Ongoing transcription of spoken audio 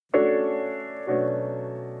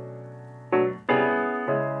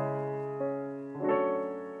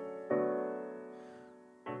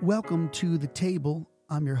Welcome to the table.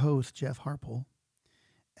 I'm your host, Jeff Harpole,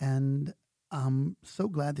 and I'm so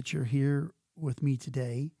glad that you're here with me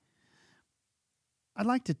today. I'd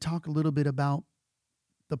like to talk a little bit about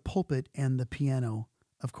the pulpit and the piano.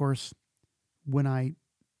 Of course, when I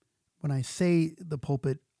say the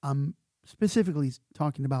pulpit, I'm specifically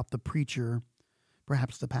talking about the preacher,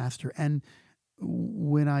 perhaps the pastor. And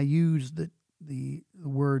when I use the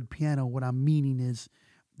word piano, what I'm meaning is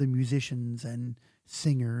the musicians and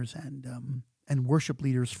singers and worship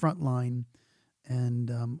leaders, frontline, and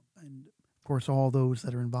of course all those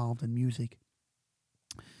that are involved in music.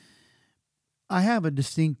 I have a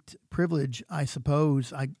distinct privilege, I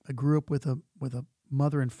suppose. I grew up with a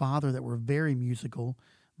mother and father that were very musical.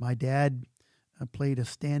 My dad played a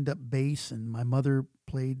stand-up bass, and my mother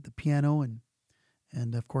played the piano,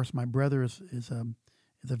 and of course my brother is a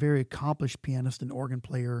very accomplished pianist and organ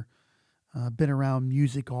player. Been around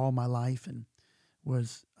music all my life, and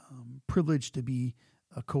was privileged to be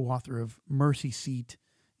a co-author of Mercy Seat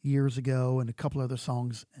years ago and a couple other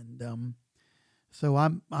songs. And so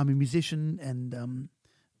I'm a musician and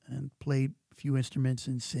play a few instruments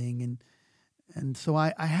and sing, and so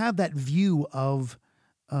I have that view of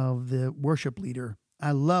the worship leader.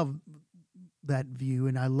 I love that view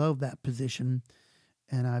and I love that position,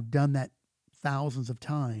 and I've done that thousands of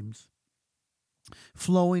times,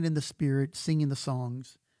 flowing in the Spirit, singing the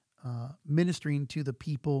songs, ministering to the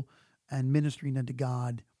people and ministering unto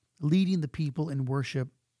God, leading the people in worship,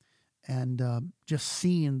 and just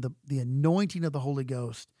seeing the anointing of the Holy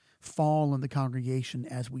Ghost fall on the congregation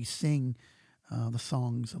as we sing the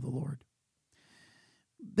songs of the Lord.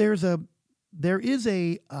 There is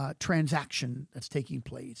a transaction that's taking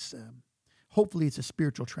place. Hopefully it's a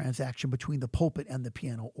spiritual transaction between the pulpit and the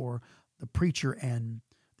piano, or the preacher and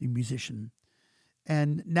the musician.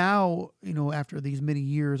 And now, after these many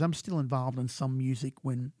years, I'm still involved in some music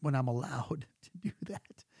when I'm allowed to do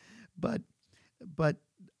that. But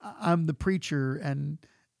I'm the preacher and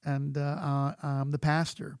I'm the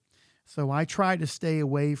pastor. So I try to stay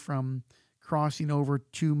away from crossing over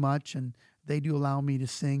too much, and they do allow me to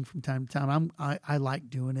sing from time to time. I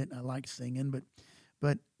like doing it. I like singing,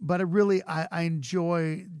 but I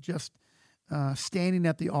enjoy just standing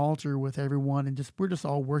at the altar with everyone, and we're just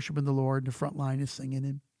all worshiping the Lord. The front line is singing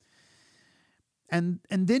him, and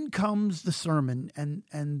then comes the sermon, and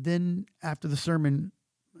then after the sermon,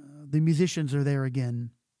 the musicians are there again.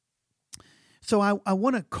 So I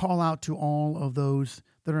want to call out to all of those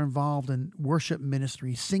that are involved in worship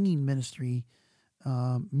ministry, singing ministry,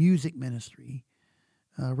 music ministry,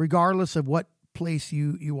 regardless of what place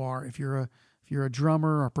you are. If you're a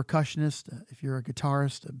drummer or a percussionist, if you're a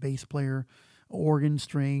guitarist, a bass player, organ,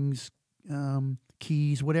 strings,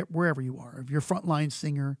 keys, whatever, wherever you are, if you're a frontline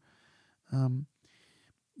singer,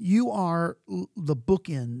 you are the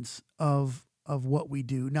bookends of what we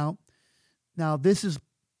do. Now this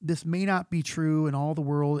may not be true in all the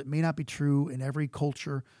world. It may not be true in every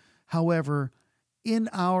culture. However, in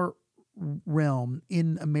our realm,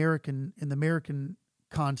 in the American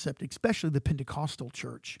concept, especially the Pentecostal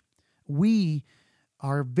church, we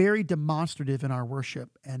are very demonstrative in our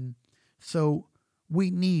worship, and so we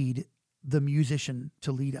need the musician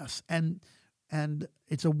to lead us, and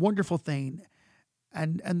it's a wonderful thing,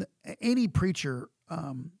 and any preacher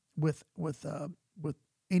with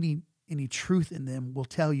any truth in them will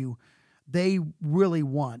tell you they really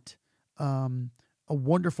want a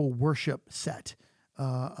wonderful worship set,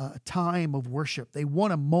 a time of worship. They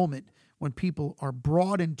want a moment when people are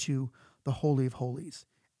brought into the Holy of Holies.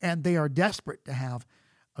 And they are desperate to have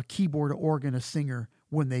a keyboard, organ, a singer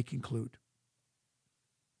when they conclude.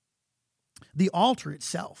 The altar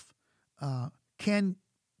itself can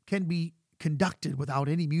be conducted without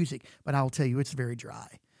any music, but I'll tell you, it's very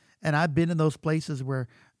dry. And I've been in those places where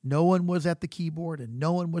no one was at the keyboard and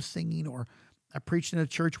no one was singing, or I preached in a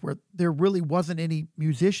church where there really wasn't any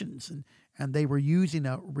musicians, and they were using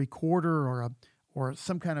a recorder or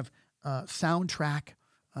some kind of soundtrack,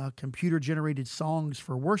 computer-generated songs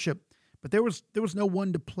for worship, but there was no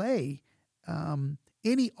one to play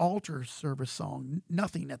any altar service song,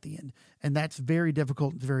 nothing at the end, and that's very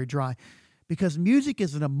difficult. It's very dry, because music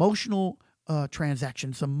is an emotional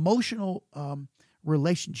transaction. It's an emotional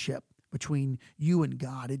relationship between you and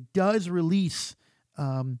God. It does release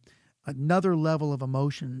another level of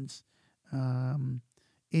emotions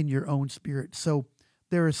in your own spirit. So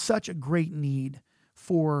there is such a great need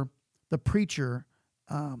for the preacher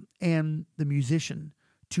and the musician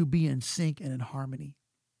to be in sync and in harmony.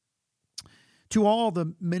 To all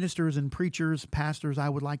the ministers and preachers, pastors, I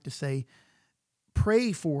would like to say,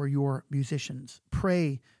 pray for your musicians.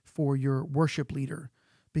 Pray for your worship leader.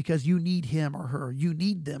 because you need him or her. You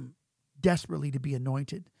need them desperately to be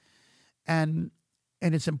anointed. And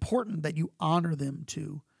it's important that you honor them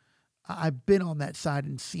too. I've been on that side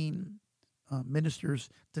and seen ministers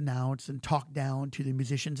denounce and talk down to the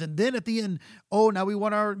musicians. And then at the end, now we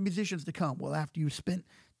want our musicians to come. Well, after you spent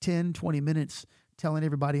 10, 20 minutes telling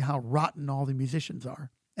everybody how rotten all the musicians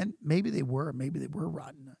are. And maybe they were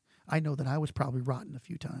rotten. I know that I was probably rotten a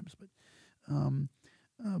few times,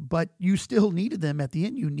 but you still needed them at the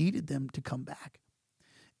end. You needed them to come back.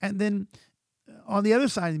 And then on the other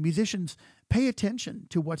side, the musicians, pay attention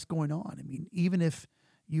to what's going on. I mean, even if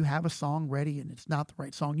you have a song ready and it's not the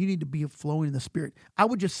right song, you need to be flowing in the Spirit. I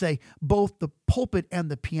would just say both the pulpit and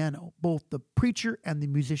the piano, both the preacher and the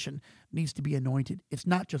musician needs to be anointed. It's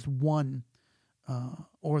not just one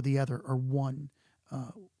or the other, or one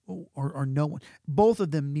or no one. Both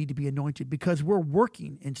of them need to be anointed, because we're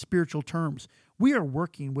working in spiritual terms. We are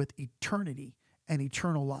working with eternity and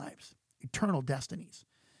eternal lives, eternal destinies.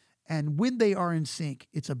 And when they are in sync,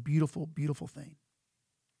 it's a beautiful, beautiful thing.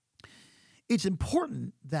 It's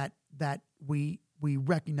important that we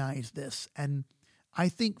recognize this. And I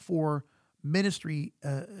think for ministry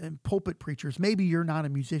and pulpit preachers, maybe you're not a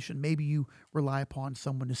musician, maybe you rely upon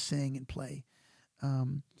someone to sing and play.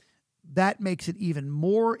 That makes it even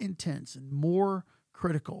more intense and more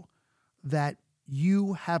critical that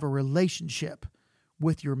you have a relationship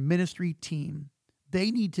with your ministry team. They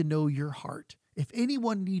need to know your heart. If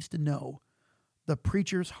anyone needs to know the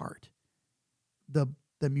preacher's heart, the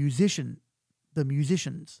musicians,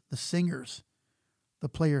 the singers, the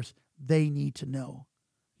players, they need to know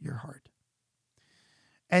your heart.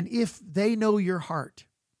 And if they know your heart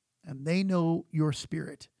and they know your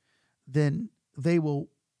spirit, then they will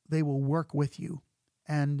work with you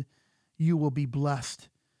and you will be blessed.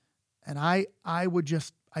 And I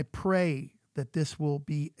pray that this will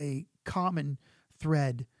be a common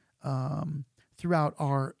thread throughout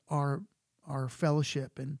our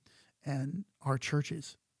fellowship and our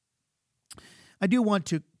churches. I do want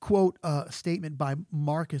to quote a statement by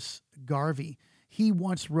Marcus Garvey. He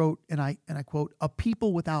once wrote, and I quote, "A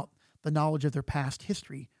people without the knowledge of their past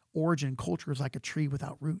history, origin, and culture is like a tree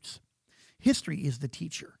without roots." History is the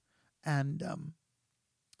teacher, and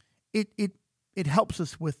it helps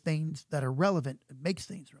us with things that are relevant. It makes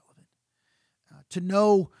things relevant. To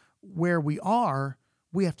know where we are,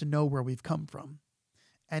 we have to know where we've come from.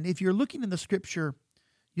 And if you're looking in the Scripture,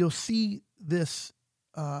 you'll see this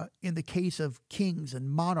in the case of kings and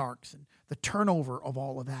monarchs and the turnover of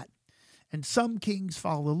all of that. And some kings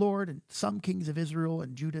follow the Lord, and some kings of Israel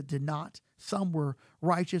and Judah did not. Some were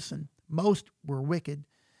righteous, and most were wicked.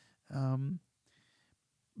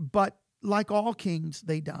 But like all kings,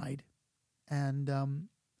 they died. And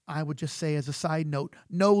I would just say, as a side note,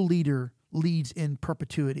 no leader leads in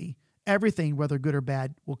perpetuity. Everything, whether good or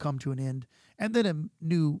bad, will come to an end, and then a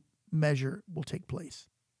new measure will take place.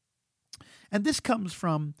 And this comes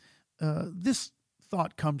from, this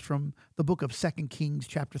thought comes from the book of 2 Kings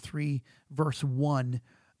chapter 3, verse 1,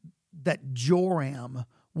 that Joram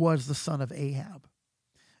was the son of Ahab.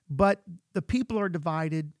 But the people are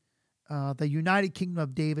divided. The United Kingdom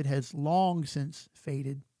of David has long since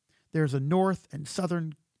faded. There's a north and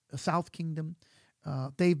south kingdom.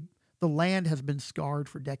 The land has been scarred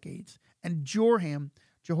for decades. And Jehoram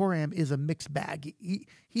is a mixed bag.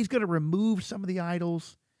 He's going to remove some of the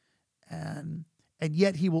idols, and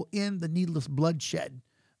yet he will end the needless bloodshed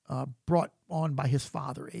brought on by his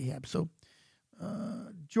father Ahab. So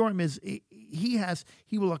Joram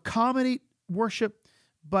he will accommodate worship,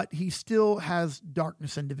 but he still has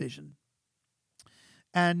darkness and division.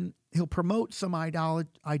 And he'll promote some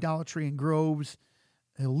idolatry in groves.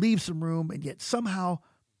 He'll leave some room, and yet somehow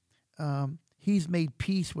he's made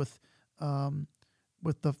peace with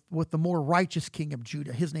the more righteous king of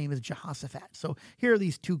Judah. His name is Jehoshaphat. So here are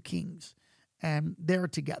these two kings, and they're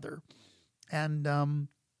together. And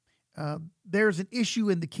there's an issue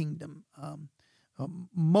in the kingdom.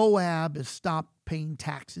 Moab has stopped paying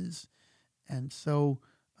taxes, and so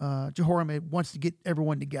Jehoram wants to get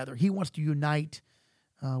everyone together. He wants to unite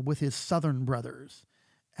with his southern brothers,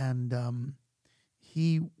 and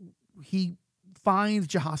he finds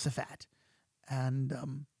Jehoshaphat,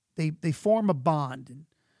 and they form a bond,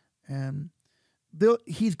 and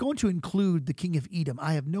he's going to include the king of Edom.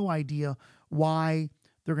 I have no idea why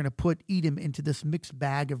they're going to put Edom into this mixed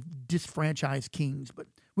bag of disfranchised kings, but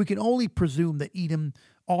we can only presume that Edom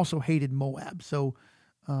also hated Moab. So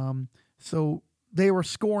they were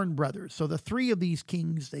scorned brothers. So the three of these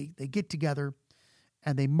kings, they get together,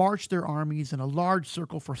 And they march their armies in a large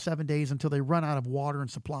circle for 7 days until they run out of water and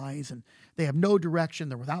supplies, and they have no direction.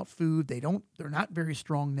 They're without food. They're not very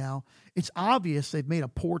strong now. It's obvious they've made a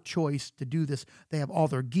poor choice to do this. They have all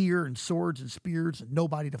their gear and swords and spears and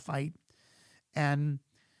nobody to fight. And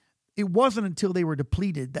it wasn't until they were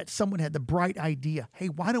depleted that someone had the bright idea, hey,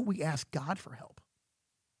 why don't we ask God for help?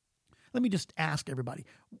 Let me just ask everybody,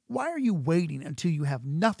 why are you waiting until you have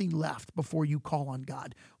nothing left before you call on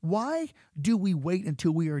God? Why do we wait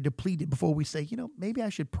until we are depleted before we say, maybe I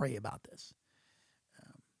should pray about this?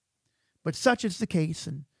 But such is the case.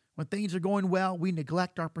 And when things are going well, we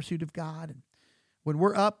neglect our pursuit of God. And when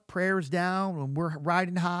we're up, prayer's down. When we're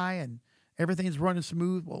riding high and everything's running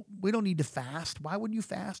smooth, well, we don't need to fast. Why wouldn't you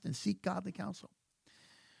fast and seek godly counsel?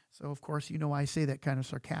 So, of course, I say that kind of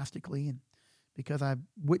sarcastically, and because I've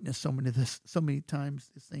witnessed so many times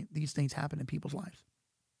these things happen in people's lives.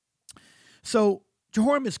 So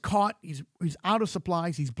Jehoram is caught. He's out of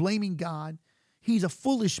supplies. He's blaming God. He's a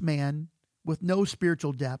foolish man with no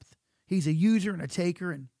spiritual depth. He's a user and a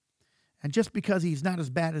taker. And just because he's not as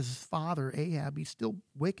bad as his father, Ahab, he's still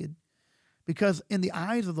wicked. Because in the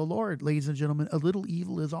eyes of the Lord, ladies and gentlemen, a little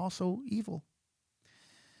evil is also evil.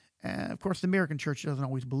 And of course, the American church doesn't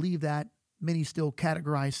always believe that. Many still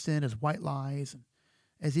categorize sin as white lies, and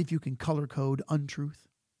as if you can color code untruth.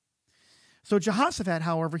 So Jehoshaphat,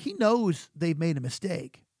 however, he knows they've made a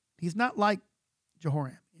mistake. He's not like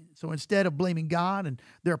Jehoram. So instead of blaming God and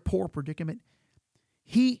their poor predicament,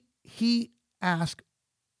 he asked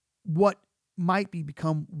what might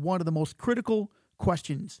become one of the most critical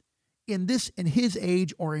questions in his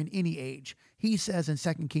age or in any age. He says in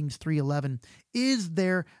 2 Kings 3:11, is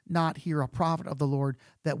there not here a prophet of the Lord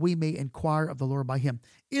that we may inquire of the Lord by him?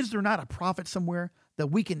 Is there not a prophet somewhere that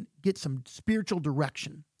we can get some spiritual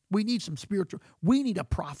direction? We need a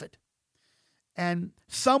prophet. And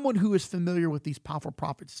someone who is familiar with these powerful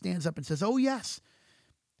prophets stands up and says, oh yes,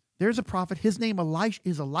 there's a prophet. His name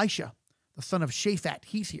is Elisha, the son of Shaphat.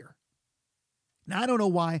 He's here. Now, I don't know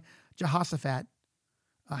why Jehoshaphat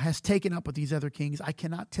has taken up with these other kings. I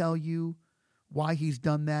cannot tell you why he's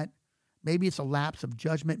done that. Maybe it's a lapse of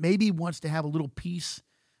judgment. Maybe he wants to have a little peace.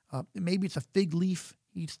 Maybe it's a fig leaf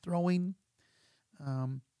he's throwing.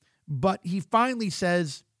 But he finally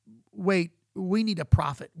says, wait, we need a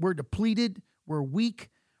prophet. We're depleted. We're weak.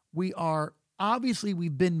 We've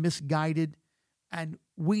been misguided, and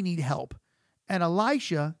we need help. And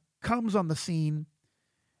Elisha comes on the scene,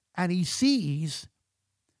 and he sees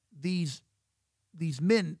these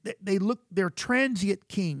men. They're transient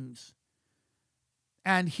kings,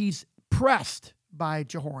 and he's pressed by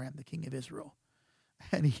Jehoram, the king of Israel.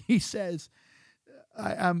 And he says,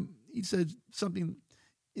 he says something,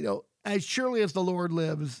 as surely as the Lord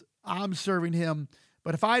lives, I'm serving him.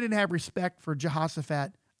 But if I didn't have respect for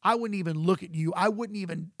Jehoshaphat, I wouldn't even look at you. I wouldn't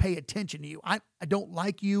even pay attention to you. I don't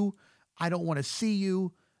like you. I don't want to see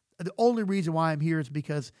you. The only reason why I'm here is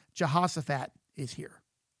because Jehoshaphat is here.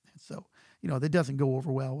 So, that doesn't go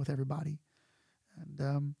over well with everybody.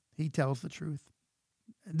 And he tells the truth.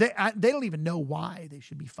 They don't even know why they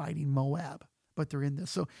should be fighting Moab, but they're in this.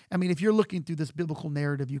 So, if you're looking through this biblical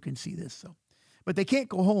narrative, you can see this. So, but they can't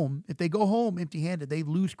go home. If they go home empty-handed, they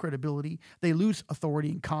lose credibility. They lose authority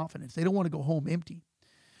and confidence. They don't want to go home empty.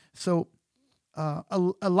 So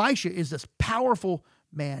Elisha is this powerful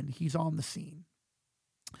man. He's on the scene.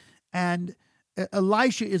 And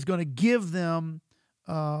Elisha is going to give them,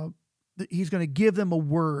 he's going to give them a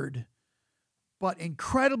word. But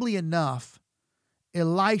incredibly enough,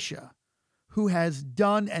 Elisha, who has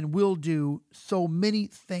done and will do so many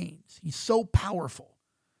things, he's so powerful.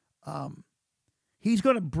 He's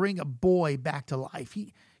going to bring a boy back to life.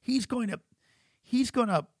 He's going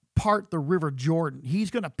to part the river Jordan.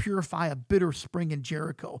 He's going to purify a bitter spring in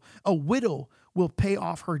Jericho. A widow will pay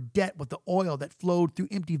off her debt with the oil that flowed through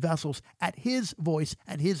empty vessels at his voice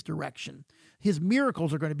and his direction. His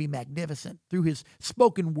miracles are going to be magnificent. Through his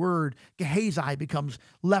spoken word, Gehazi becomes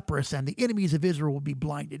leprous and the enemies of Israel will be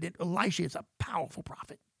blinded. And Elisha is a powerful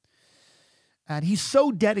prophet. And he's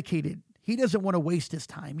so dedicated. He doesn't want to waste his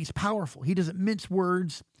time. He's powerful. He doesn't mince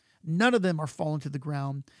words. None of them are falling to the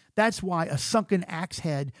ground. That's why a sunken axe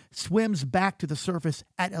head swims back to the surface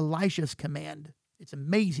at Elisha's command. It's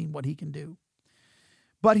amazing what he can do.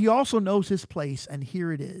 But he also knows his place, and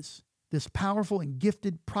here it is, this powerful and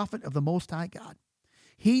gifted prophet of the Most High God.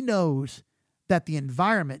 He knows that the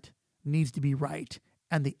environment needs to be right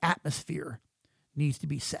and the atmosphere needs to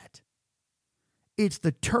be set. It's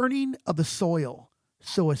the turning of the soil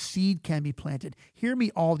so a seed can be planted. Hear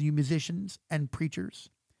me, all you musicians and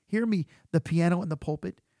preachers. Hear me, the piano and the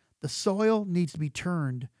pulpit. The soil needs to be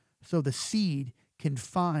turned so the seed can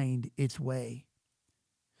find its way.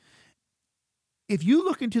 if you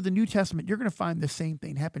look into the New Testament, you're going to find the same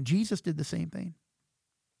thing happen. Jesus did the same thing.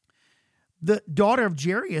 The daughter of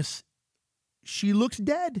Jairus, she looks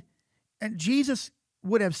dead. And Jesus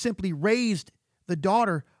would have simply raised the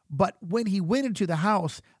daughter, but when he went into the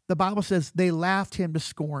house, the Bible says they laughed him to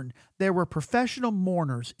scorn. There were professional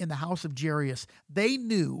mourners in the house of Jairus. They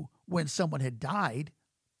knew when someone had died.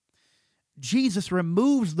 Jesus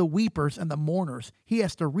removes the weepers and the mourners. He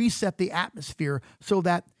has to reset the atmosphere so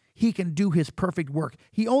that he can do his perfect work.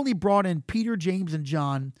 He only brought in Peter, James, and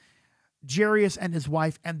John, Jairus and his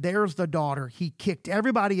wife, and there's the daughter. He kicked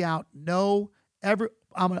everybody out. I'm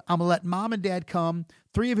going to let mom and dad come,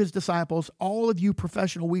 3 of his disciples, all of you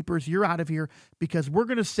professional weepers, you're out of here because we're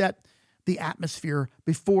going to set the atmosphere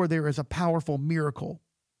before there is a powerful miracle.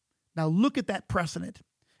 Now look at that precedent.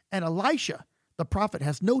 And Elisha, the prophet,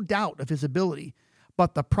 has no doubt of his ability,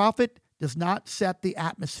 but the prophet does not set the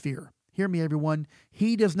atmosphere. Hear me, everyone.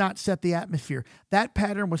 He does not set the atmosphere. That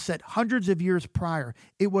pattern was set hundreds of years prior.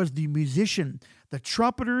 It was the musician, the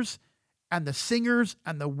trumpeters, and the singers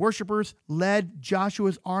and the worshipers led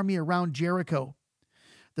Joshua's army around Jericho.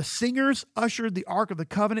 The singers ushered the Ark of the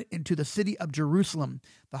Covenant into the city of Jerusalem.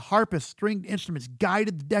 The harpists, stringed instruments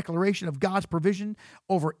guided the declaration of God's provision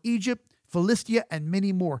over Egypt, Philistia, and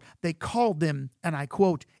many more. They called them, and I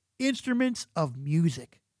quote, instruments of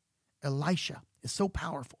music. Elisha is so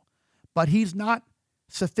powerful, but he's not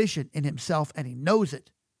sufficient in himself, and he knows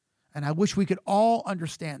it. And I wish we could all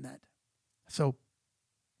understand that. So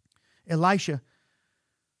Elisha,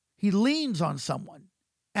 he leans on someone,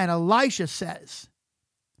 and Elisha says,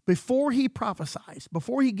 before he prophesies,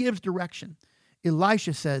 before he gives direction,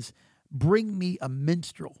 Elisha says, bring me a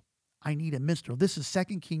minstrel. I need a minstrel. This is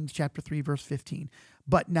 2 Kings chapter 3, verse 15.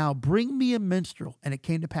 But now bring me a minstrel. And it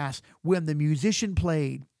came to pass, when the musician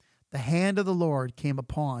played, the hand of the Lord came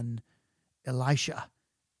upon Elisha,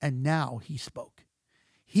 and now he spoke.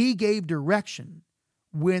 He gave direction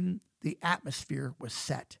when the atmosphere was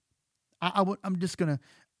set. I'll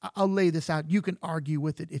lay this out. You can argue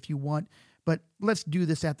with it if you want, but let's do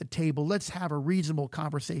this at the table. Let's have a reasonable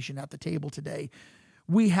conversation at the table today.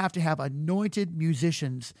 We have to have anointed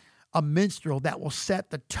musicians, a minstrel that will set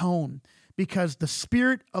the tone, because the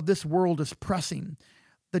spirit of this world is pressing.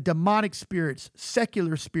 The demonic spirits,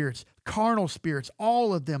 secular spirits, carnal spirits,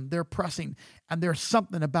 all of them, they're pressing. And there's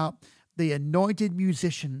something about the anointed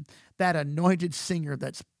musician, that anointed singer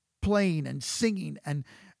that's playing and singing, and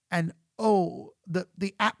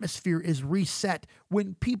the atmosphere is reset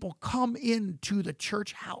when people come into the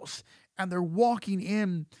church house and they're walking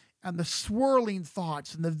in, and the swirling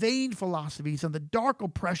thoughts and the vain philosophies and the dark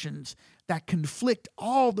oppressions that conflict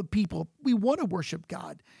all the people. We want to worship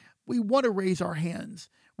God. We want to raise our hands.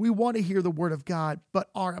 We want to hear the word of God,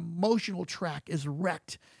 but our emotional track is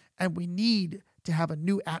wrecked, and we need to have a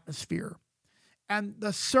new atmosphere. And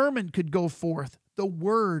the sermon could go forth, the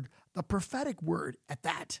word, the prophetic word at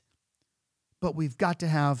that. But we've got to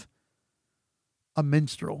have a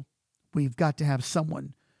minstrel. We've got to have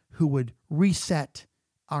someone who would reset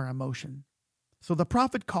our emotion. So the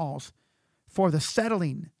prophet calls for the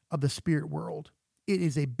settling of the spirit world. It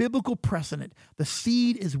is a biblical precedent. The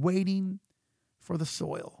seed is waiting for the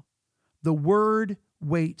soil. The word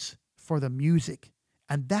waits for the music.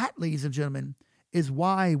 And that, ladies and gentlemen, is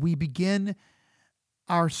why we begin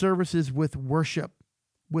our services with worship,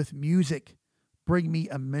 with music. Bring me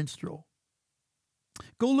a minstrel.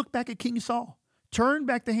 Go look back at King Saul. Turn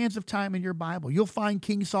back the hands of time in your Bible. You'll find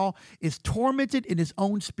King Saul is tormented in his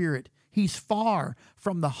own spirit. He's far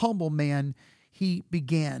from the humble man he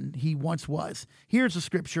once was. Here's the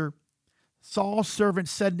scripture. Saul's servant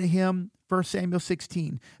said to him, 1 Samuel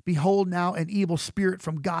 16, behold, now an evil spirit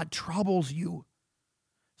from God troubles you.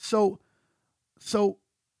 So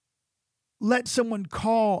let someone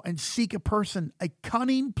call and seek a person, a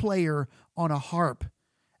cunning player on a harp,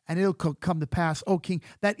 and it'll come to pass, O king,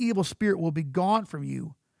 that evil spirit will be gone from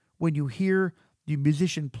you when you hear the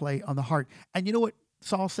musician play on the harp. And you know what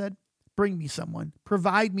Saul said? Bring me someone.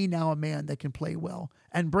 Provide me now a man that can play well,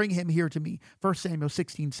 and bring him here to me. 1 Samuel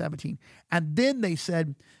 16, 17. And then they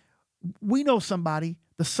said, we know somebody,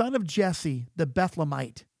 the son of Jesse, the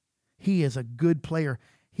Bethlehemite. He is a good player.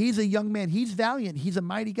 He's a young man. He's valiant. He's a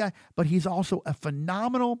mighty guy, but he's also a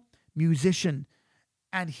phenomenal musician,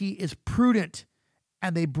 and he is prudent.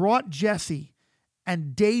 And they brought Jesse,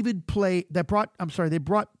 and David played. They brought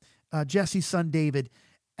Jesse's son David,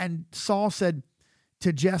 and Saul said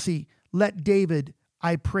to Jesse, let David,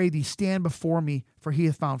 I pray thee, stand before me, for he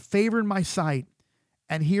hath found favor in my sight.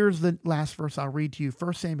 And here's the last verse I'll read to you,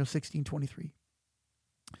 1 Samuel 16, 23.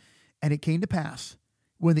 And it came to pass,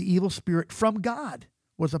 when the evil spirit from God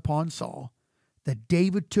was upon Saul, that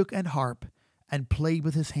David took an harp and played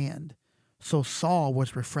with his hand. So Saul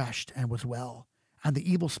was refreshed and was well, and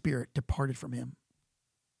the evil spirit departed from him.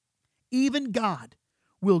 Even God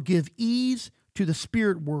will give ease to the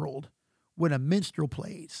spirit world when a minstrel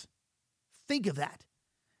plays. Think of that.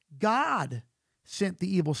 God sent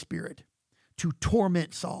the evil spirit to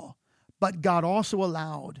torment Saul, but God also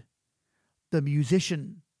allowed the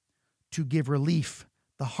musician to give relief,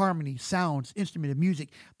 the harmony, sounds, instrument of music,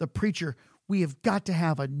 the preacher. We have got to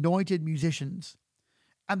have anointed musicians.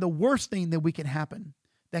 And the worst thing that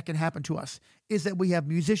can happen to us is that we have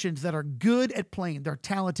musicians that are good at playing. They're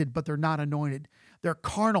talented, but they're not anointed. They're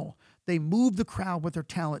carnal. They move the crowd with their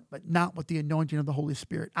talent, but not with the anointing of the Holy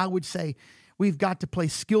Spirit. I would say we've got to play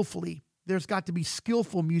skillfully. There's got to be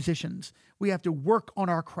skillful musicians. We have to work on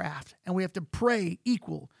our craft, and we have to pray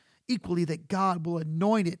equally that God will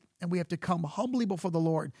anoint it, and we have to come humbly before the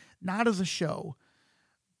Lord, not as a show,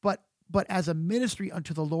 but as a ministry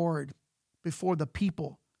unto the Lord before the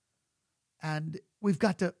people. And we've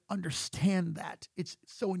got to understand that. It's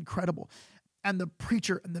so incredible. And the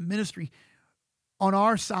preacher and the ministry on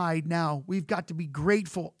our side now, we've got to be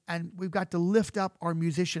grateful, and we've got to lift up our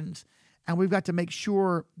musicians, and we've got to make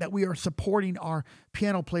sure that we are supporting our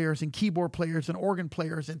piano players and keyboard players and organ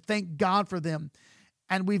players, and thank God for them.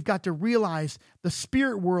 And we've got to realize the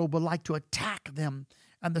spirit world would like to attack them,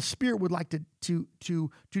 and the spirit would like to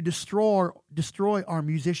destroy our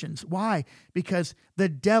musicians. Why? Because the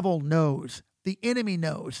devil knows, the enemy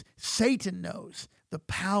knows, Satan knows the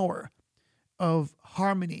power of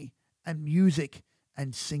harmony and music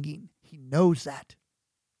and singing. He knows that.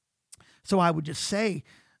 So I would just say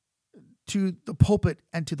to the pulpit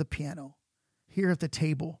and to the piano, here at the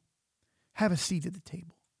table, have a seat at the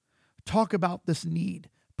table. Talk about this need.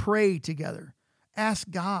 Pray together. Ask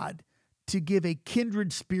God to give a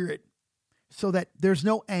kindred spirit so that there's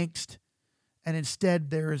no angst and instead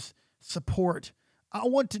there's support. I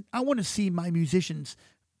want to see my musicians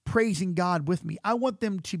praising God with me. I want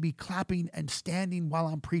them to be clapping and standing while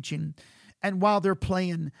I'm preaching, and while they're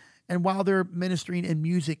playing and while they're ministering in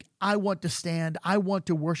music. I want to stand. I want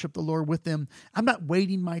to worship the Lord with them. I'm not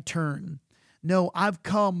waiting my turn. No, I've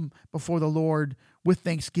come before the Lord with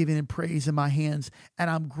thanksgiving and praise in my hands, and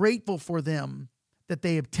I'm grateful for them that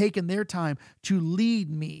they have taken their time to lead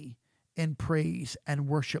me in praise and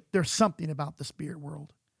worship. There's something about the spirit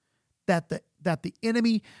world that the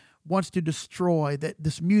enemy wants to destroy, that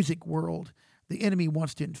this music world, the enemy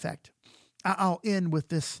wants to infect. I'll end with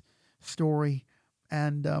this story,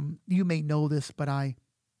 and you may know this, but I've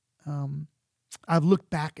looked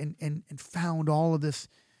back and found all of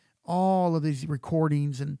these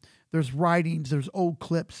recordings, and there's writings, there's old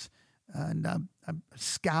clips, and I've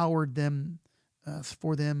scoured them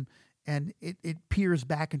for them, and it peers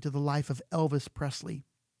back into the life of Elvis Presley.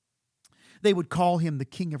 They would call him the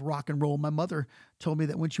king of rock and roll. My mother told me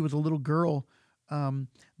that when she was a little girl,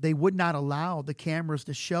 they would not allow the cameras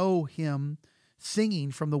to show him singing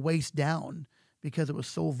from the waist down because it was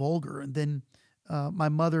so vulgar. And then my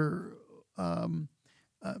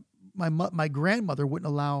grandmother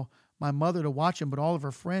wouldn't allow my mother to watch him, but all of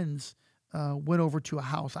her friends went over to a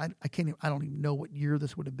house. I don't even know what year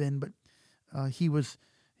this would have been, but he was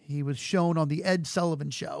shown on the Ed Sullivan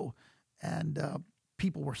Show, and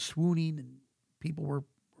people were swooning and people were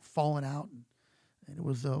falling out, and it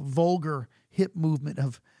was a vulgar hip movement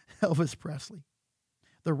of Elvis Presley,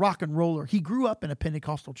 the rock and roller. He grew up in a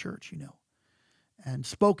Pentecostal church, and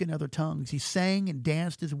spoke in other tongues. He sang and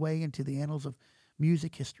danced his way into the annals of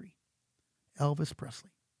music history. Elvis Presley.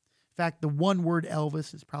 In fact, the one word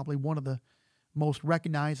Elvis is probably one of the most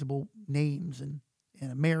recognizable names in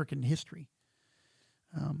American history.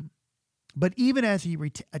 But even as he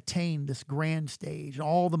attained this grand stage,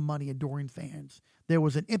 all the money, adoring fans, there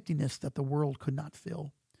was an emptiness that the world could not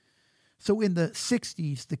fill. So in the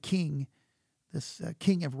 60s, the king, this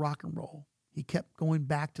king of rock and roll, he kept going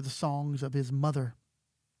back to the songs of his mother.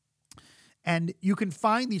 And you can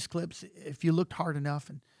find these clips if you looked hard enough,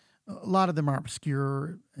 and a lot of them are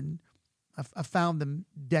obscure, and I found them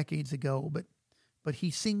decades ago, but he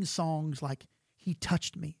sings songs like, "He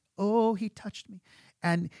touched me. Oh, he touched me."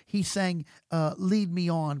 And he sang, "Lead me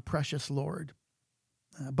on, precious Lord."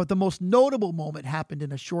 But the most notable moment happened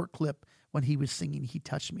in a short clip when he was singing "He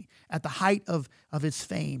Touched Me" at the height of his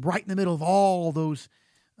fame, right in the middle of all those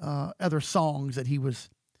other songs that he was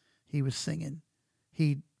singing.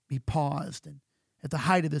 He paused, and at the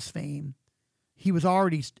height of his fame, he was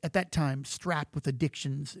already at that time strapped with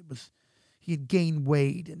addictions. He had gained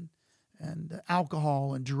weight, and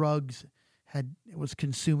alcohol and drugs was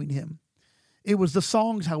consuming him. It was the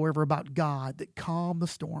songs, however, about God that calmed the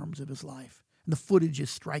storms of his life. And the footage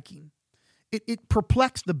is striking. It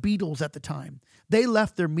perplexed the Beatles at the time. They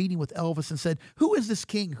left their meeting with Elvis and said, "Who is this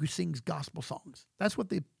king who sings gospel songs?" That's what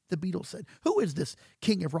the Beatles said. "Who is this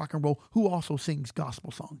king of rock and roll who also sings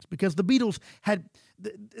gospel songs?" Because the Beatles had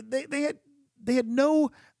they had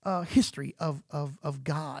no history of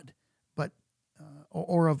God, but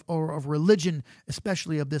or of religion,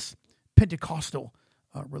 especially of this Pentecostal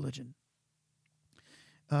religion.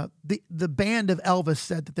 The band of Elvis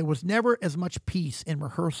said that there was never as much peace in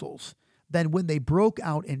rehearsals than when they broke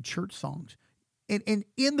out in church songs. And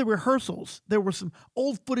in the rehearsals, there was some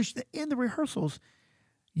old footage. In the rehearsals,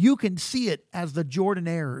 you can see it as the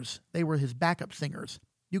Jordanaires. They were his backup singers.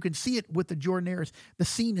 You can see it with the Jordanaires. The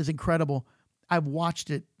scene is incredible. I've watched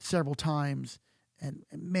it several times, and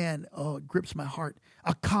man, oh, it grips my heart.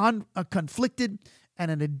 A conflicted and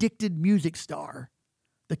an addicted music star,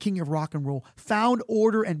 the king of rock and roll, found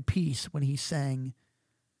order and peace when he sang,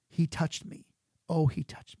 "He touched me, oh, he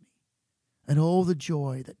touched me, and oh, the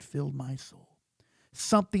joy that filled my soul."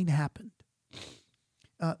 Something happened.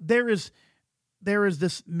 There is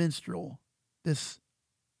this minstrel, this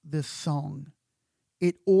song.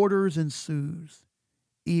 It orders and soothes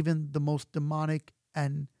even the most demonic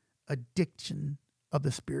and addiction of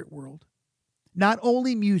the spirit world. Not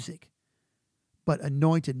only music, but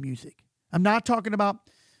anointed music. I'm not talking about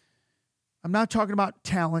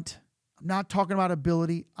talent. I'm not talking about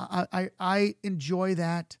ability. I enjoy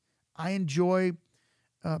that. I enjoy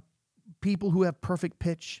people who have perfect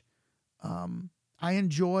pitch. I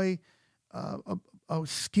enjoy a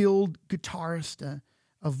skilled guitarist,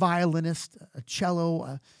 a violinist, a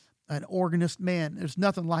cello, an organist. Man, there's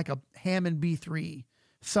nothing like a Hammond B3,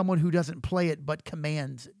 someone who doesn't play it but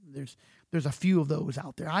commands it. There's a few of those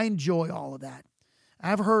out there. I enjoy all of that.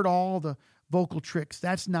 I've heard all the vocal tricks.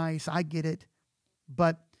 That's nice. I get it.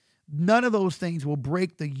 But none of those things will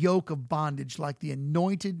break the yoke of bondage like the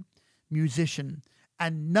anointed musician.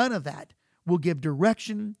 And none of that will give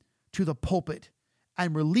direction to the pulpit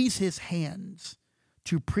and release his hands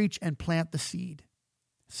to preach and plant the seed.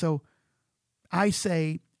 So I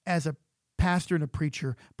say, as a pastor and a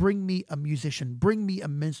preacher, bring me a musician, bring me a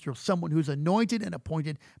minstrel, someone who's anointed and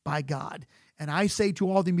appointed by God. And I say to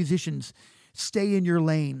all the musicians, stay in your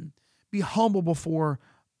lane, be humble before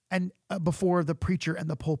the preacher and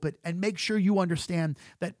the pulpit, and make sure you understand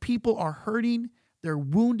that people are hurting, they're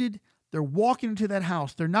wounded, they're walking into that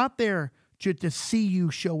house. They're not there to see you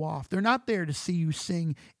show off. They're not there to see you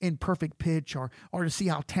sing in perfect pitch or to see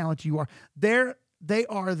how talented you are. They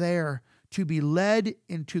are there to be led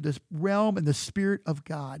into this realm and the Spirit of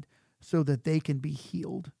God so that they can be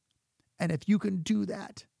healed. And if you can do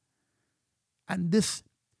that, and this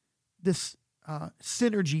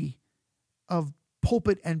synergy of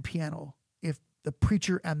pulpit and piano, if the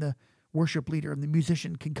preacher and the worship leader and the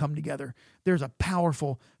musician can come together, there's a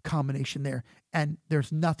powerful combination there, and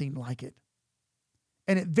there's nothing like it.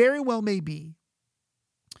 And it very well may be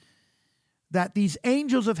that these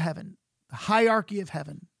angels of heaven, the hierarchy of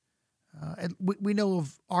heaven, and we know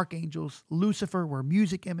of archangels, Lucifer, where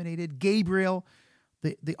music emanated, Gabriel,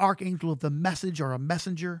 the archangel of the message or a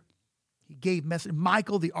messenger. He gave message.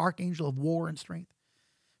 Michael, the archangel of war and strength.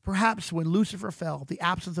 Perhaps when Lucifer fell, the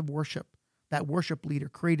absence of worship, that worship leader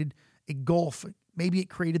created a gulf. Maybe it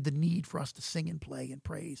created the need for us to sing and play and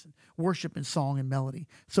praise and worship in song and melody.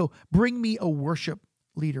 So bring me a worship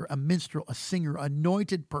leader, a minstrel, a singer,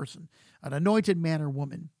 anointed person, an anointed man or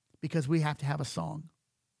woman, because we have to have a song.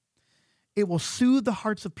 It will soothe the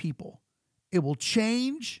hearts of people. It will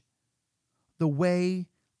change the way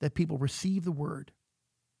that people receive the word.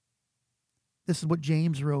 This is what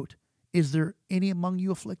James wrote. Is there any among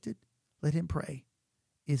you afflicted? Let him pray.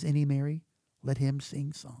 Is any merry? Let him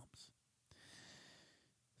sing psalms.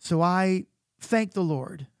 So I thank the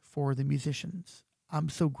Lord for the musicians. I'm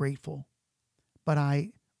so grateful. But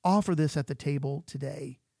I offer this at the table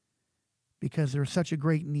today because there's such a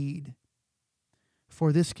great need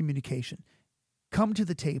for this communication. Come to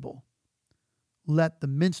the table. Let the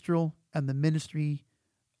minstrel and the ministry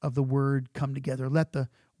of the word come together. Let the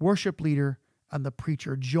worship leader and the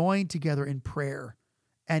preacher join together in prayer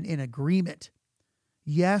and in agreement.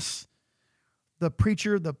 Yes, the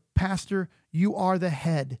preacher, the pastor, you are the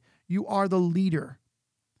head. You are the leader.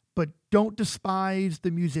 But don't despise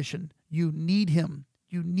the musician. You need him.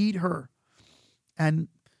 You need her. And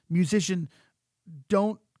musician,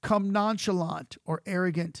 don't come nonchalant or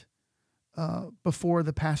arrogant before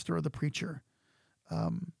the pastor or the preacher.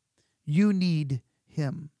 You need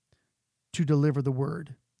him to deliver the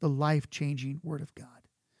word, the life-changing word of God.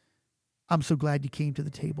 I'm so glad you came to the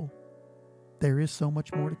table. There is so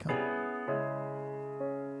much more to come.